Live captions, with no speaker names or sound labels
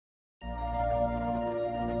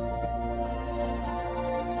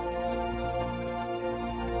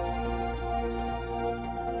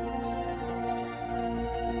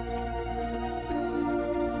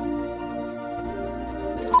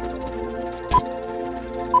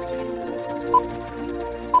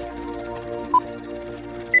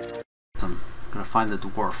find the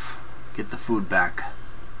dwarf. Get the food back.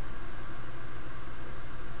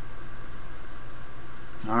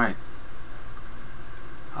 Alright.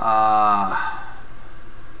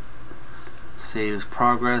 Saves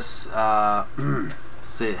progress.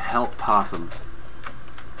 Say help possum.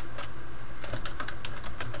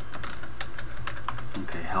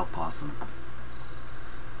 Okay, help possum.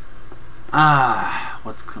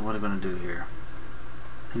 What are we gonna do here?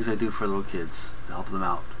 Things I do for little kids to help them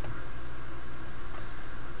out.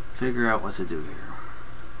 Figure out what to do here.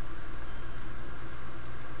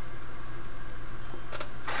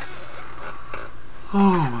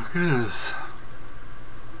 Oh my goodness.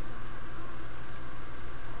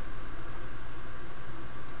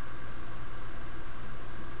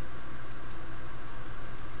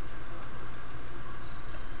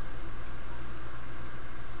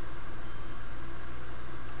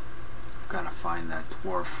 Gotta find that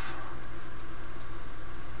dwarf.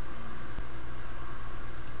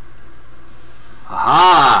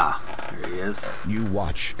 Aha! There he is. You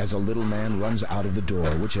watch as a little man runs out of the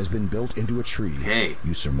door, which has been built into a tree. Okay.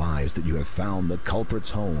 You surmise that you have found the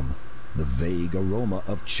culprit's home. The vague aroma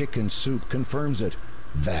of chicken soup confirms it.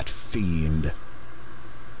 That fiend.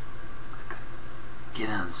 Get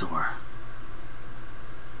out of the door.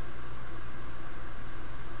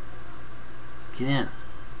 Get in.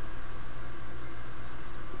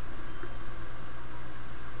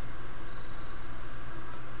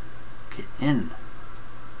 Get in.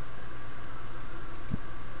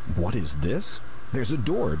 What is this? There's a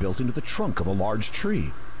door built into the trunk of a large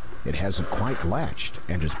tree. It hasn't quite latched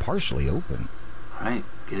and is partially open. Alright,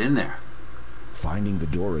 get in there. Finding the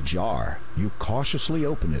door ajar, you cautiously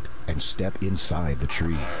open it and step inside the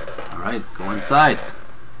tree. Alright, go inside.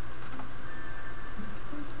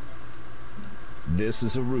 This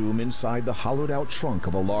is a room inside the hollowed-out trunk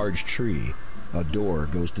of a large tree. A door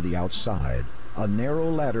goes to the outside. A narrow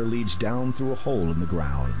ladder leads down through a hole in the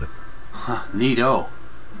ground. Huh, neato.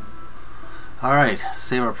 Alright,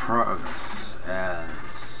 save our progress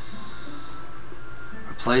as...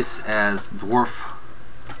 Replace as dwarf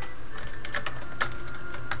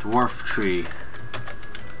tree.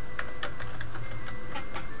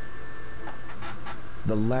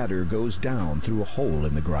 The ladder goes down through a hole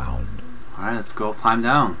in the ground. Alright, let's go climb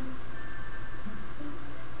down.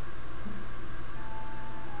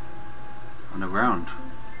 Underground.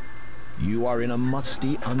 You are in a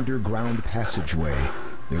musty underground passageway.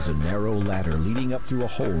 There's a narrow ladder leading up through a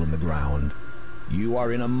hole in the ground. You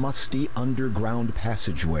are in a musty underground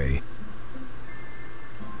passageway.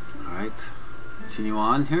 Alright, continue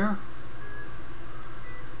on here.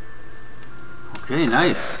 Okay,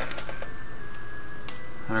 nice.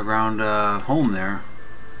 Underground home there.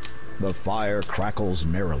 The fire crackles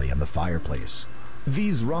merrily in the fireplace.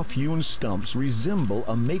 These rough-hewn stumps resemble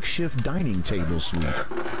a makeshift dining table suite.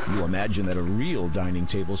 You imagine that a real dining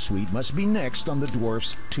table suite must be next on the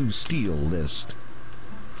dwarf's to steal list.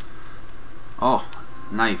 Oh,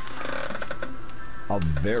 knife. A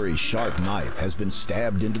very sharp knife has been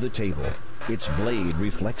stabbed into the table. Its blade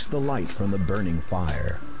reflects the light from the burning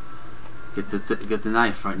fire. Get the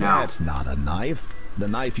knife right now. That's not a knife. The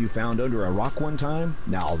knife you found under a rock one time?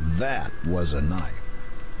 Now that was a knife.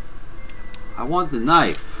 I want the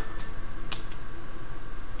knife.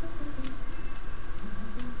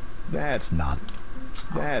 That's not.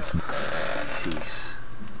 Jeez.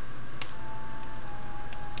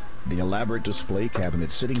 The elaborate display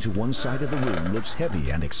cabinet sitting to one side of the room looks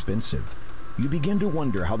heavy and expensive. You begin to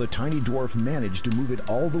wonder how the tiny dwarf managed to move it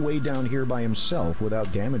all the way down here by himself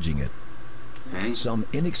without damaging it. Okay. Some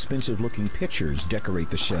inexpensive-looking pictures decorate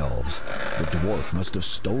the shelves. The dwarf must have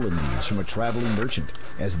stolen these from a traveling merchant,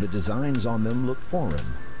 as the designs on them look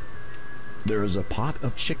foreign. There is a pot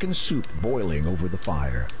of chicken soup boiling over the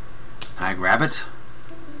fire. Can I grab it?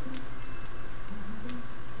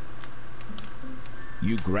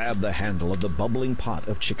 You grab the handle of the bubbling pot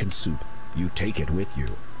of chicken soup. You take it with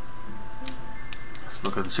you. Let's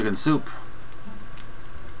look at the chicken soup.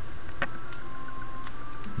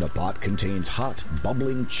 The pot contains hot,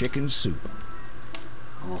 bubbling chicken soup.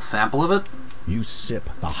 A little sample of it. You sip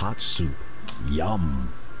the hot soup. Yum!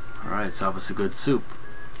 Alright, it's obviously good soup.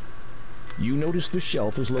 You notice the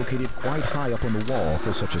shelf is located quite high up on the wall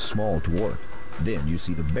for such a small dwarf. Then you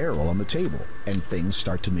see the barrel on the table, and things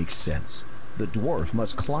start to make sense. The dwarf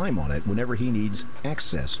must climb on it whenever he needs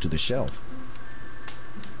access to the shelf.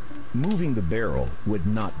 Moving the barrel would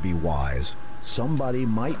not be wise. Somebody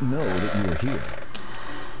might know that you are here.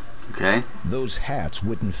 Okay. Those hats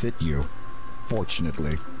wouldn't fit you,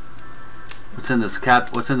 fortunately. What's in this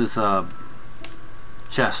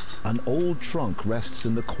chest? An old trunk rests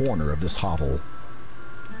in the corner of this hovel.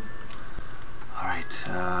 Alright,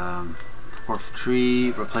 dwarf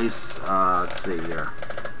tree, replace, let's see here.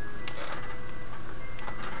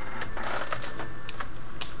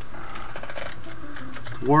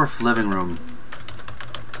 Dwarf living room.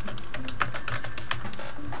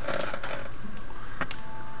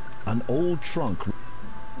 An old trunk.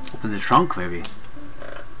 Open the trunk, maybe.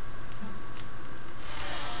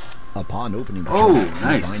 Upon opening the Oh, trunk,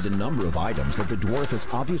 nice. you find a number of items that the dwarf has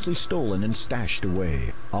obviously stolen and stashed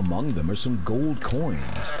away. Among them are some gold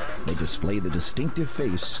coins. They display the distinctive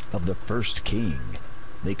face of the first king.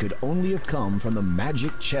 They could only have come from the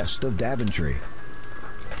magic chest of Daventry.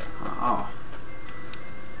 Oh.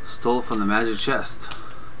 Stole from the magic chest.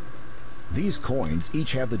 These coins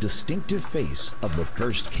each have the distinctive face of the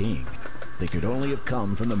first king. They could only have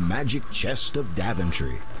come from the magic chest of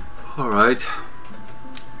Daventry. Alright.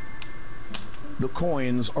 The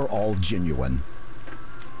coins are all genuine.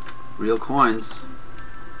 Real coins.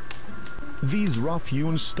 These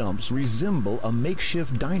rough-hewn stumps resemble a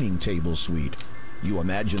makeshift dining table suite. You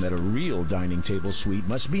imagine that a real dining table suite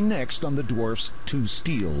must be next on the dwarf's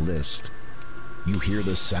to-steal list. You hear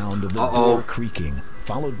the sound of the door creaking,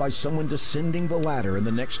 followed by someone descending the ladder in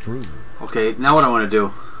the next room. Okay, now what I want to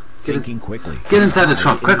do. Thinking quickly. Get inside the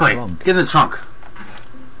trunk, quickly! Get in the trunk!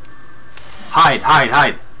 Hide, hide,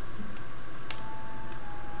 hide!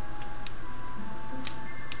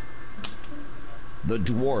 The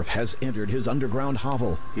dwarf has entered his underground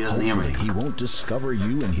hovel. He doesn't hear me. Hopefully he won't discover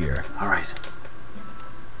you in here. Alright.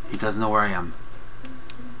 He doesn't know where I am.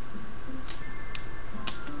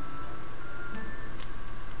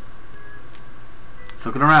 He's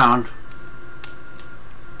looking around.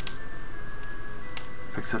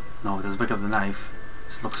 Picks up... No, he doesn't pick up the knife.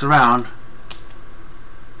 Just looks around.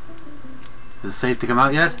 Is it safe to come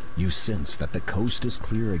out yet? You sense that the coast is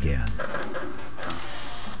clear again.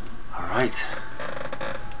 Alright.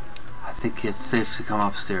 I think it's safe to come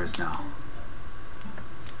upstairs now.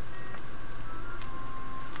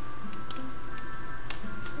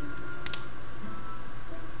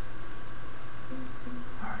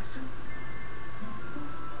 Alright.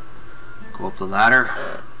 Go up the ladder.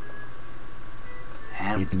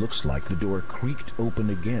 And It looks like the door creaked open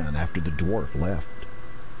again after the dwarf left.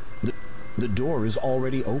 The door is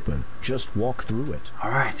already open. Just walk through it.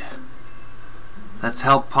 alright. Let's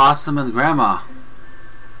help Possum and Grandma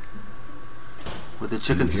with the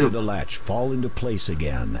chicken You hear soup. the latch fall into place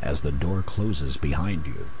again as the door closes behind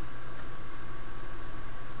you.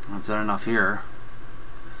 I've done enough here.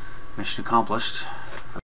 Mission accomplished.